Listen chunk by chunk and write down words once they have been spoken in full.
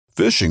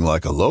Fishing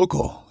like a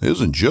local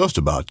isn't just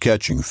about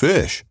catching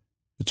fish.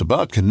 It's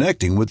about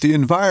connecting with the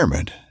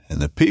environment and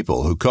the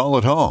people who call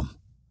it home.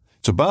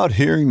 It's about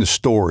hearing the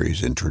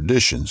stories and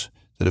traditions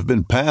that have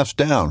been passed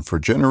down for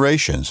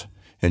generations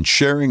and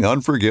sharing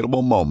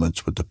unforgettable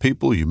moments with the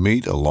people you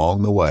meet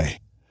along the way.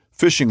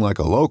 Fishing like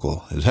a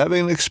local is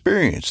having an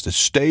experience that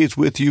stays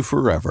with you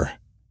forever.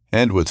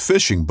 And with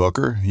Fishing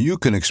Booker, you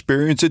can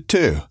experience it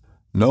too,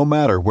 no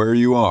matter where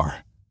you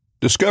are.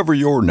 Discover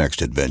your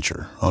next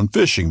adventure on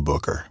Fishing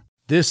Booker.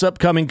 This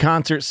upcoming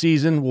concert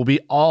season will be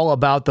all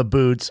about the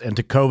boots, and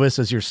Tecovas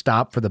is your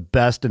stop for the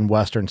best in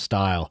Western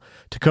style.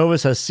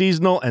 Tecovas has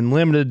seasonal and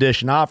limited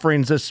edition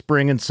offerings this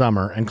spring and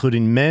summer,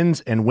 including men's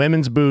and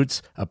women's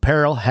boots,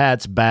 apparel,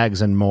 hats,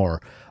 bags, and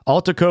more.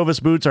 All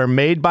Tecovas boots are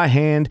made by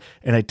hand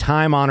in a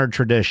time-honored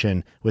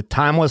tradition with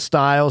timeless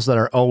styles that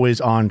are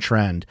always on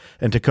trend.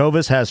 And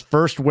Tecovas has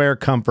first wear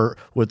comfort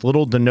with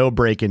little to no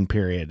break-in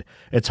period.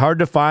 It's hard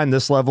to find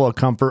this level of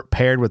comfort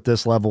paired with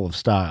this level of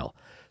style.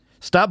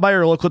 Stop by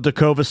your local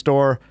Tecovas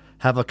store,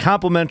 have a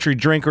complimentary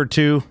drink or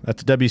two,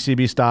 that's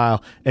WCB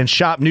style, and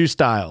shop new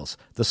styles.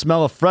 The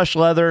smell of fresh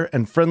leather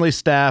and friendly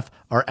staff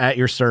are at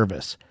your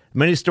service.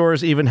 Many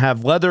stores even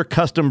have leather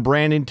custom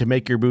branding to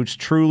make your boots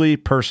truly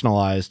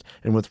personalized.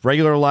 And with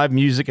regular live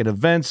music and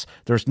events,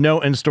 there's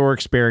no in-store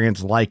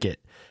experience like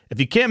it.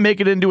 If you can't make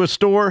it into a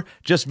store,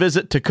 just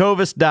visit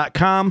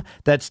tecovas.com.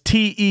 That's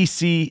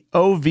TECOVAS.com.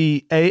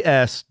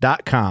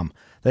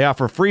 They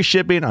offer free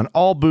shipping on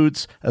all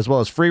boots, as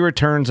well as free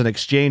returns and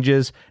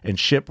exchanges, and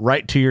ship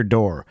right to your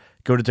door.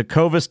 Go to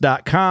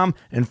tecovas.com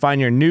and find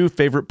your new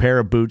favorite pair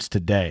of boots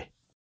today.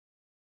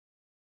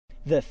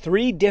 The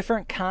 3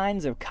 different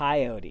kinds of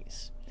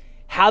coyotes.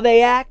 How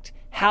they act,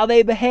 how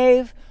they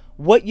behave,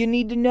 what you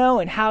need to know,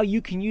 and how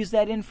you can use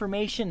that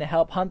information to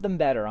help hunt them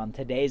better on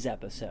today's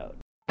episode.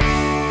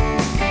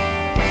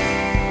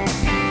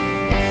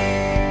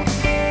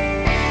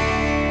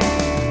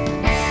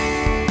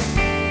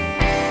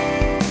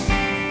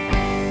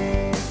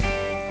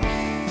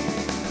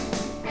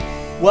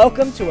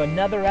 Welcome to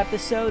another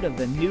episode of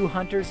the New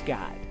Hunter's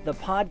Guide, the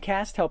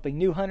podcast helping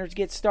new hunters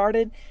get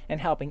started and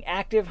helping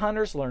active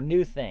hunters learn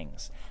new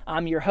things.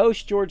 I'm your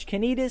host, George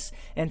Kanitas,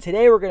 and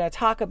today we're going to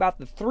talk about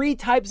the 3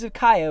 types of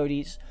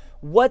coyotes,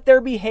 what their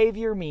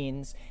behavior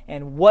means,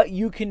 and what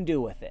you can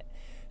do with it.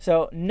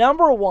 So,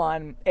 number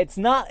 1, it's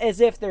not as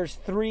if there's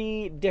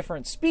 3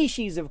 different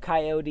species of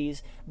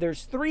coyotes.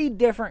 There's 3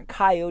 different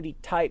coyote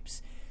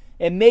types.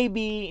 It may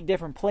be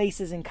different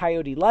places in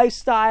coyote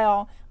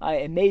lifestyle.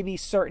 It may be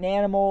certain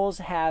animals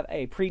have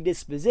a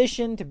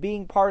predisposition to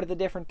being part of the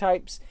different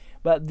types,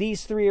 but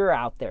these 3 are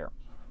out there.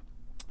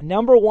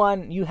 Number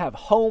 1, you have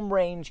home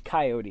range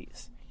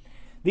coyotes.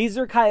 These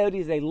are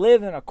coyotes, they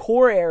live in a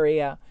core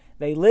area.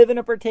 They live in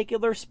a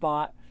particular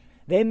spot.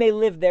 They may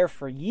live there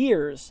for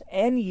years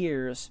and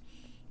years.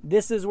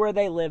 This is where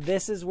they live.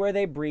 This is where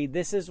they breed.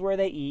 This is where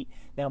they eat.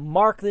 They'll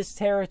mark this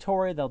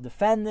territory. They'll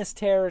defend this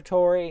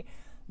territory.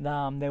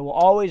 They will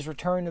always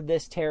return to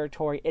this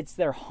territory. It's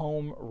their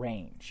home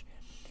range.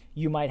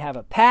 You might have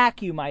a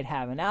pack. You might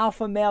have an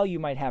alpha male. You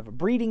might have a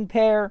breeding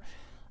pair.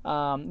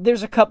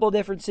 There's a couple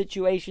different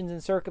situations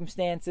and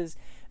circumstances.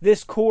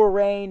 This core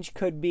range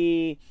could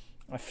be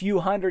a few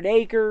hundred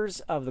acres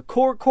of the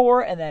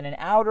core, and then an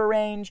outer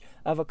range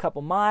of a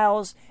couple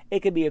miles.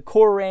 It could be a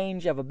core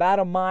range of about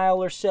a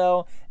mile or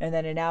so, and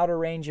then an outer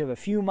range of a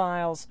few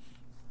miles.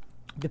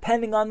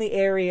 Depending on the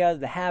area,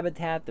 the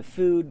habitat, the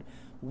food,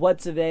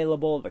 what's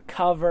available, the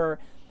cover,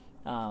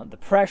 the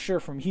pressure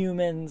from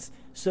humans,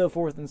 so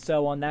forth and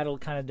so on. That'll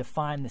kind of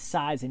define the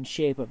size and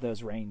shape of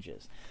those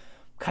ranges.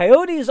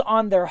 Coyotes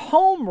on their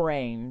home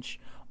range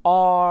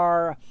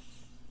are,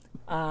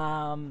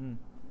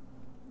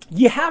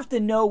 you have to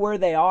know where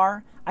they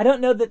are. I don't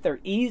know that they're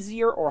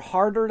easier or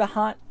harder to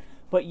hunt,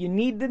 but you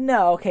need to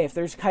know, okay, if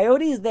there's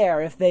coyotes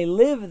there, if they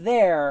live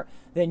there,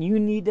 then you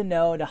need to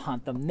know to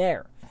hunt them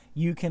there.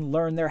 You can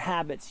learn their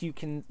habits. You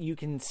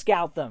can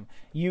scout them.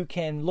 You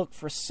can look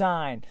for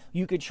sign.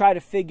 You could try to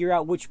figure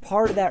out which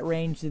part of that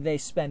range do they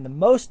spend the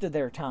most of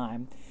their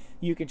time.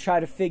 You can try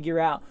to figure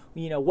out,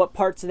 what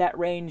parts of that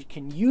range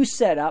can you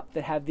set up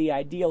that have the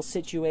ideal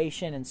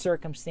situation and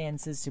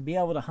circumstances to be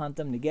able to hunt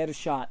them, to get a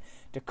shot,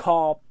 to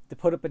call, to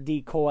put up a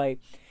decoy.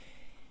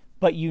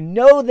 But you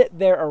know that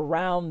they're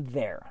around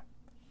there.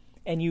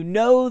 And you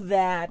know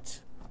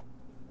that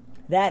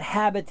that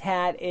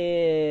habitat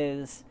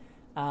is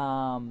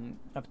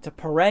it's a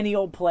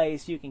perennial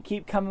place. You can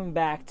keep coming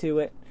back to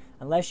it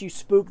unless you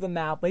spook them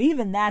out, but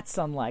even that's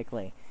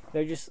unlikely.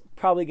 They're just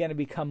probably going to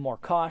become more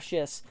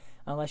cautious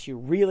unless you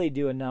really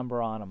do a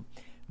number on them.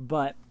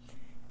 But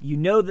you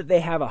know that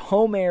they have a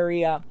home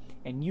area,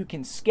 and you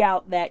can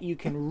scout that. You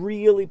can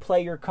really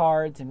play your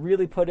cards and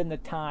really put in the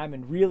time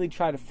and really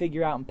try to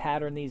figure out and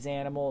pattern these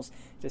animals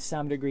to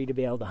some degree to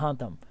be able to hunt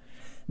them.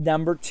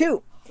 Number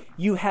 2,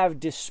 you have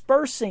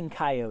dispersing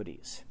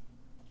coyotes.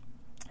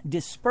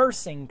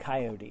 Dispersing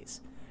coyotes.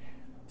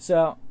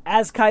 So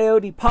as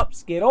coyote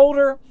pups get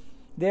older,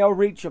 they'll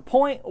reach a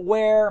point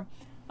where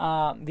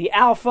the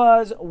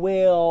alphas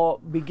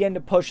will begin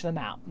to push them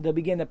out. They'll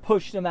begin to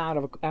push them out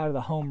of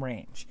the home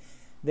range.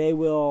 They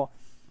will,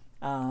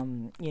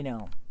 there's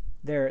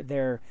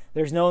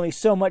only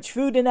so much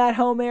food in that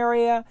home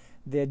area.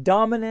 The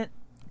dominant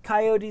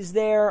coyotes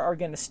there are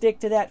going to stick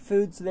to that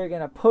food, so they're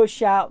going to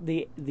push out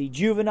the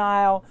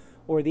juvenile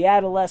or the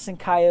adolescent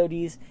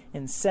coyotes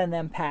and send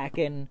them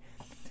packing.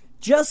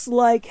 Just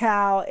like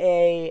how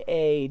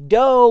a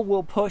doe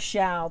will push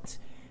out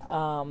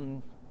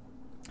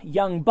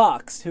young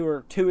bucks who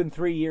are 2 and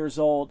 3 years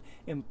old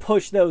and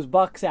push those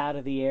bucks out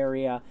of the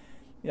area,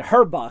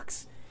 her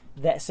bucks,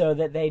 so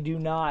that they do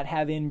not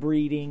have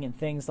inbreeding and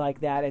things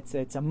like that.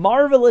 It's a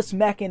marvelous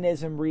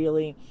mechanism,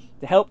 really,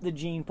 to help the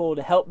gene pool,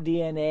 to help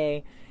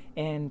DNA,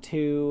 and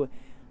to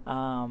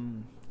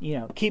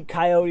keep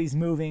coyotes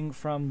moving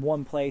from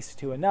one place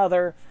to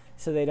another,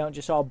 so they don't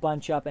just all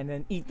bunch up and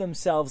then eat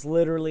themselves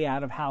literally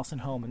out of house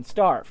and home and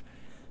starve.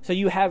 So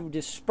you have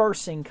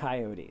dispersing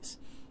coyotes.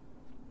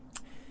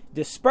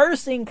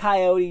 Dispersing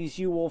coyotes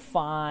you will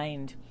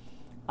find,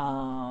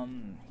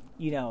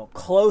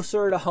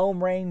 closer to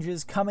home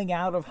ranges, coming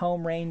out of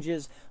home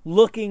ranges,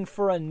 looking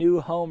for a new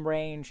home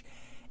range.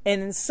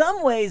 And in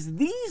some ways,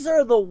 these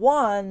are the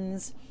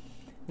ones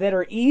that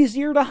are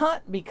easier to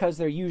hunt because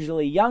they're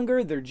usually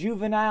younger, they're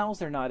juveniles,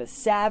 they're not as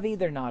savvy,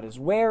 they're not as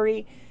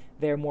wary,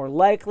 they're more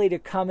likely to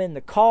come in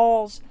the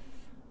calls,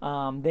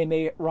 they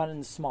may run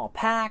in small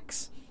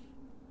packs.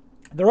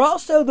 They're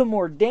also the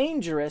more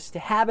dangerous to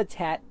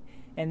habitat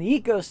and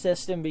the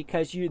ecosystem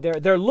because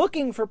they're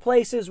looking for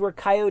places where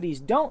coyotes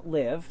don't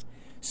live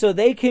so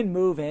they can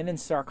move in and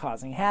start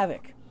causing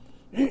havoc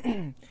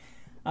and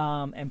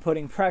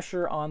putting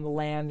pressure on the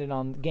land and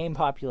on the game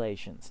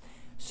populations.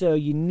 So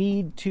you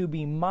need to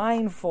be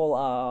mindful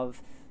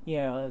of,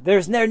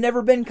 there's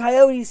never been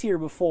coyotes here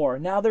before.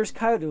 Now there's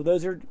coyotes.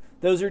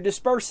 Those are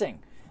dispersing.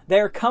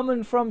 They're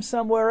coming from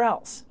somewhere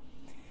else.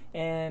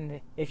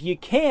 And if you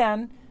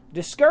can,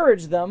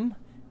 discourage them,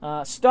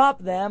 stop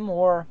them,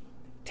 or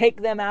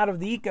take them out of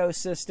the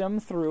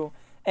ecosystem through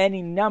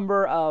any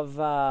number of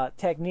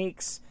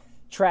techniques,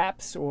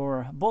 traps,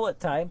 or bullet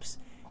types,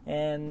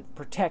 and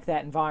protect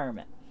that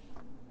environment.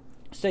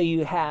 So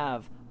you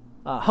have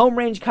home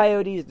range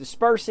coyotes,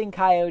 dispersing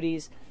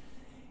coyotes,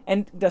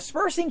 and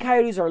dispersing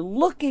coyotes are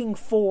looking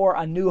for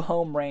a new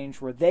home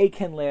range where they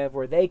can live,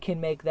 where they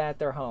can make that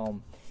their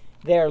home.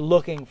 They're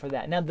looking for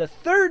that. Now, the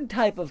third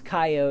type of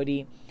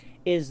coyote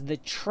is the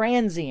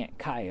transient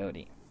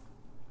coyote.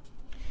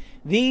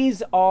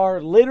 These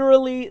are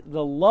literally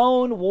the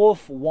lone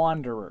wolf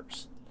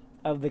wanderers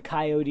of the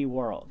coyote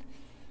world.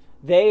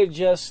 They're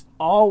just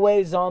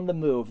always on the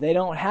move. They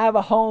don't have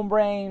a home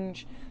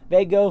range.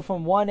 They go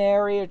from one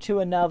area to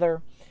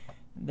another.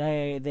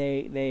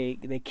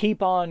 They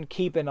keep on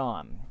keeping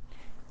on.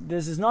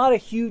 This is not a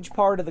huge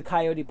part of the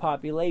coyote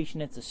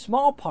population. It's a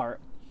small part.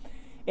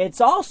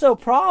 It's also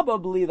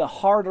probably the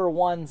harder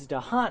ones to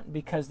hunt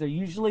because they're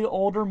usually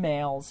older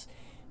males.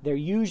 They're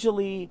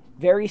usually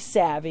very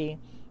savvy.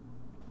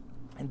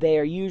 They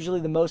are usually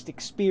the most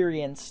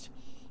experienced.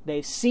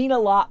 They've seen a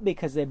lot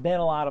because they've been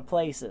a lot of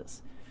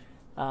places.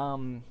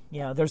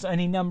 There's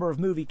any number of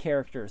movie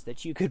characters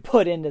that you could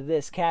put into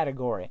this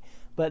category.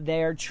 But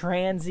they're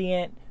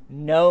transient,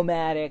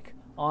 nomadic,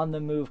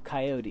 on-the-move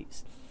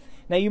coyotes.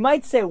 Now, you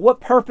might say, what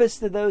purpose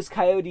do those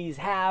coyotes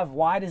have?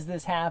 Why does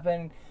this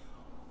happen?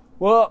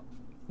 Well,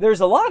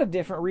 there's a lot of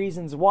different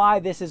reasons why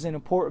this is an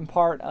important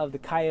part of the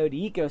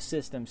coyote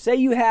ecosystem. Say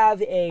you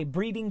have a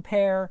breeding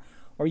pair,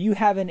 or you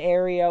have an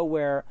area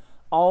where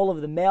all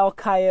of the male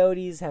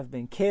coyotes have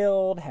been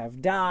killed,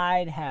 have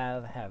died,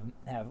 have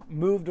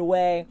moved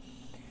away.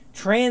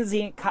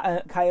 Transient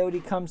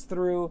coyote comes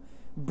through,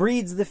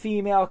 breeds the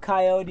female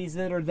coyotes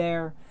that are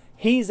there.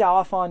 He's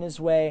off on his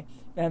way,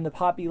 and the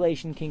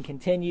population can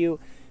continue.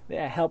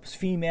 That helps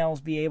females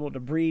be able to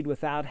breed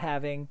without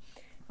having,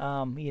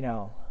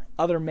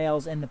 other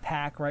males in the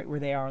pack right where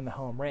they are in the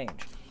home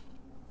range.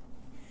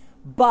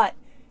 But,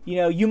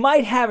 you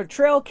might have a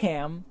trail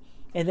cam,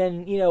 and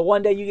then,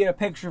 one day you get a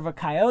picture of a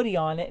coyote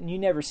on it and you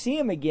never see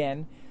him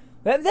again.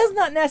 That does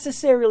not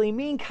necessarily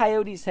mean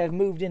coyotes have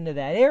moved into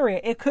that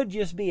area. It could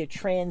just be a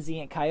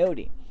transient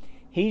coyote.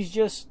 He's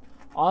just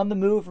on the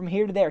move from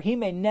here to there. He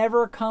may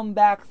never come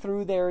back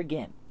through there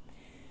again.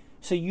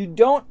 So you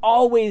don't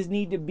always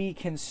need to be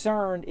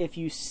concerned if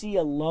you see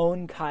a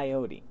lone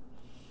coyote.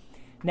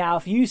 Now,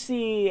 if you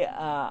see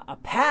a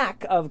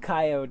pack of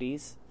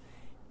coyotes,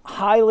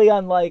 highly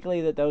unlikely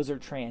that those are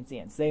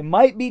transients. They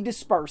might be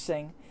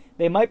dispersing.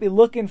 They might be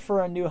looking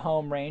for a new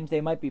home range.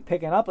 They might be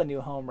picking up a new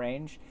home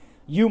range.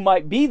 You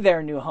might be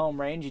their new home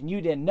range and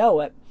you didn't know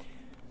it.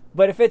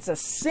 But if it's a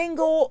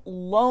single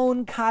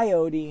lone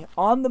coyote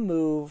on the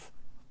move,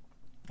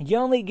 you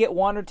only get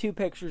 1 or 2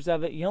 pictures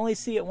of it. You only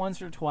see it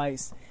once or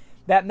twice.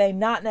 That may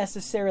not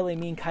necessarily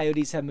mean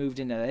coyotes have moved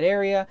into that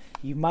area.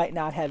 You might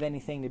not have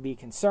anything to be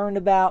concerned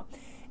about.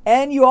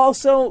 And you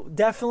also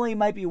definitely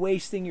might be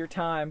wasting your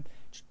time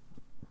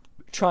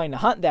trying to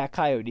hunt that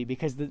coyote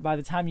because by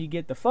the time you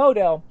get the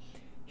photo,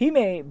 he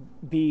may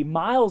be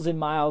miles and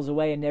miles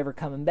away and never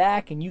coming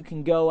back, and you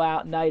can go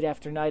out night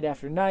after night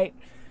after night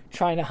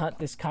trying to hunt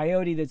this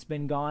coyote that's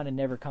been gone and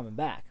never coming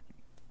back.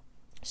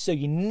 So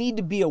you need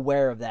to be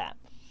aware of that.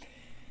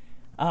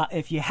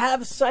 If you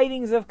have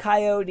sightings of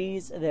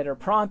coyotes that are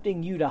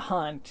prompting you to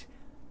hunt,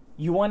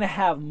 you want to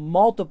have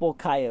multiple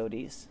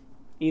coyotes,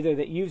 either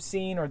that you've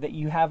seen or that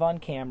you have on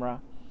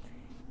camera.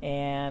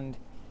 And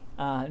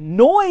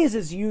noise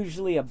is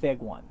usually a big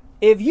one.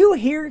 If you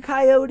hear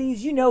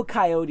coyotes, you know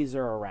coyotes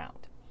are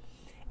around.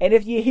 And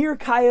if you hear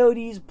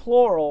coyotes,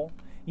 plural,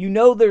 you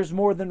know there's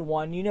more than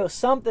one. You know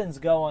something's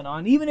going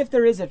on. Even if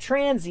there is a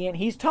transient,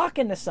 he's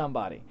talking to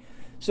somebody.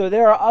 So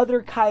there are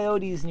other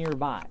coyotes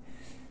nearby.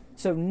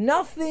 So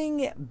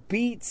nothing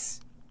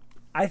beats,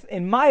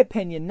 in my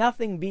opinion,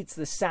 nothing beats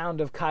the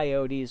sound of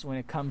coyotes when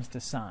it comes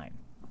to sign.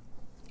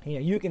 You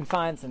know, you can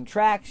find some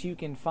tracks, you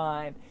can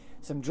find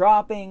some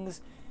droppings,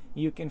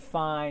 you can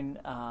find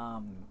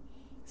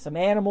some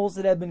animals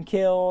that have been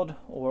killed,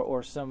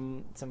 or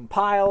some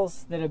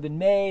piles that have been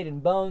made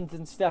and bones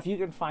and stuff. You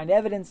can find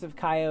evidence of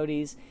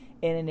coyotes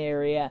in an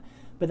area,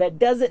 but that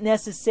doesn't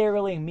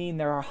necessarily mean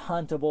there are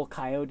huntable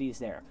coyotes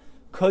there.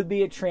 Could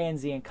be a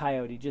transient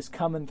coyote just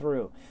coming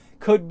through.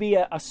 Could be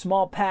a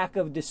small pack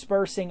of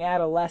dispersing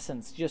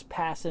adolescents just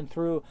passing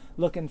through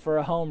looking for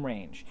a home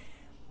range.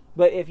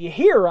 But if you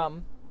hear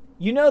them,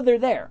 you know they're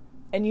there.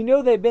 And you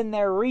know they've been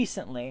there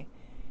recently.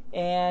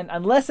 And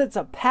unless it's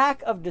a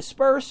pack of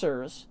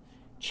dispersers,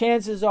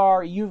 chances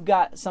are you've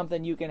got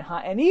something you can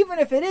hunt. And even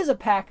if it is a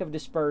pack of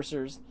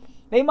dispersers,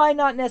 they might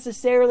not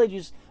necessarily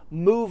just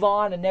move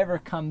on and never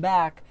come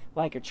back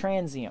like a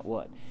transient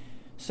would.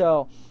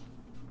 So,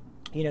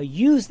 you know,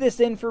 use this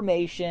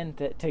information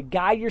to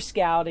guide your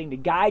scouting, to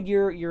guide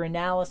your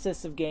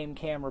analysis of game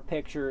camera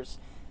pictures,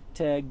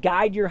 to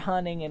guide your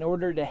hunting in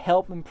order to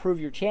help improve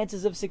your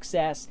chances of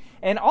success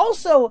and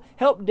also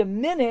help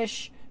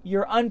diminish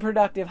your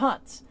unproductive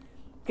hunts.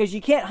 Because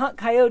you can't hunt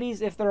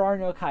coyotes if there are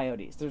no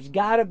coyotes. There's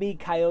got to be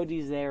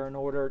coyotes there in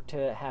order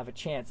to have a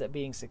chance at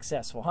being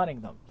successful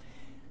hunting them.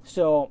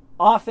 So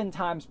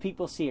oftentimes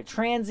people see a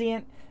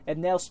transient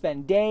and they'll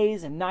spend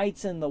days and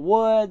nights in the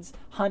woods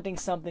hunting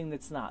something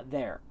that's not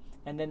there.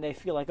 And then they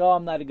feel like, oh,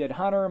 I'm not a good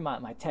hunter.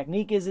 My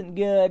technique isn't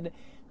good.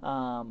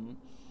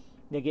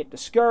 They get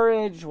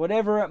discouraged,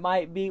 whatever it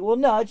might be. Well,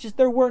 no, it's just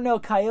there were no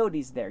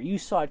coyotes there. You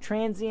saw a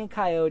transient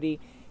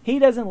coyote. He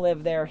doesn't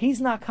live there.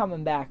 He's not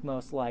coming back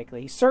most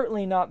likely. He's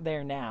certainly not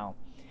there now.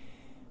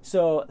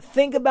 So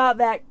think about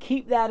that.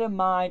 Keep that in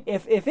mind.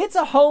 If it's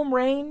a home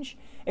range,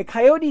 if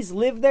coyotes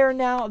live there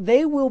now,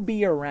 they will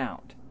be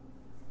around.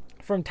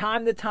 From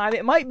time to time,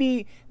 it might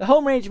be, the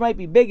home range might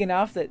be big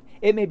enough that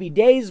it may be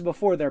days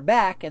before they're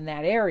back in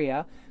that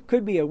area.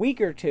 Could be a week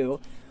or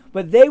two.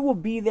 But they will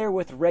be there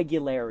with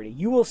regularity.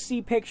 You will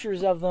see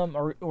pictures of them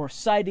or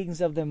sightings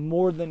of them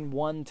more than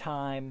one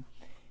time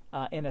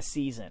in a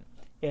season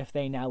if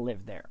they now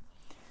live there.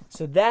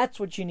 So that's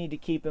what you need to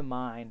keep in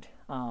mind.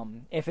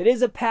 If it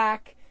is a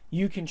pack,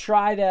 you can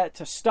try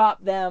to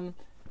stop them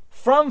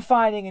from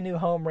finding a new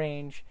home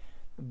range,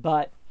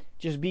 but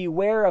just be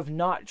aware of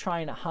not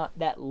trying to hunt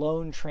that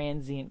lone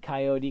transient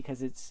coyote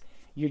because it's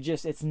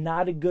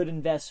not a good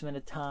investment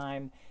of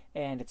time.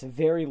 And it's a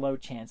very low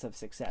chance of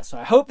success. So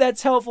I hope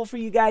that's helpful for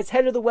you guys.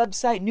 Head to the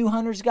website,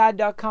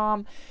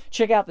 newhuntersguide.com.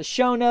 Check out the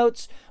show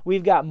notes.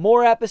 We've got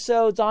more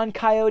episodes on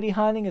coyote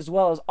hunting as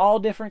well as all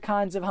different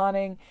kinds of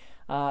hunting.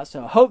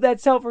 So I hope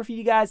that's helpful for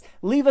you guys.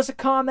 Leave us a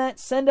comment.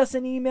 Send us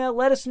an email.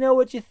 Let us know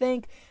what you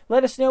think.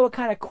 Let us know what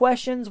kind of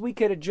questions we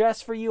could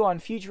address for you on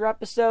future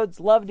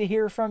episodes. Love to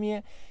hear from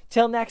you.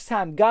 Till next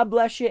time, God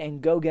bless you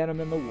and go get them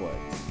in the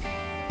woods.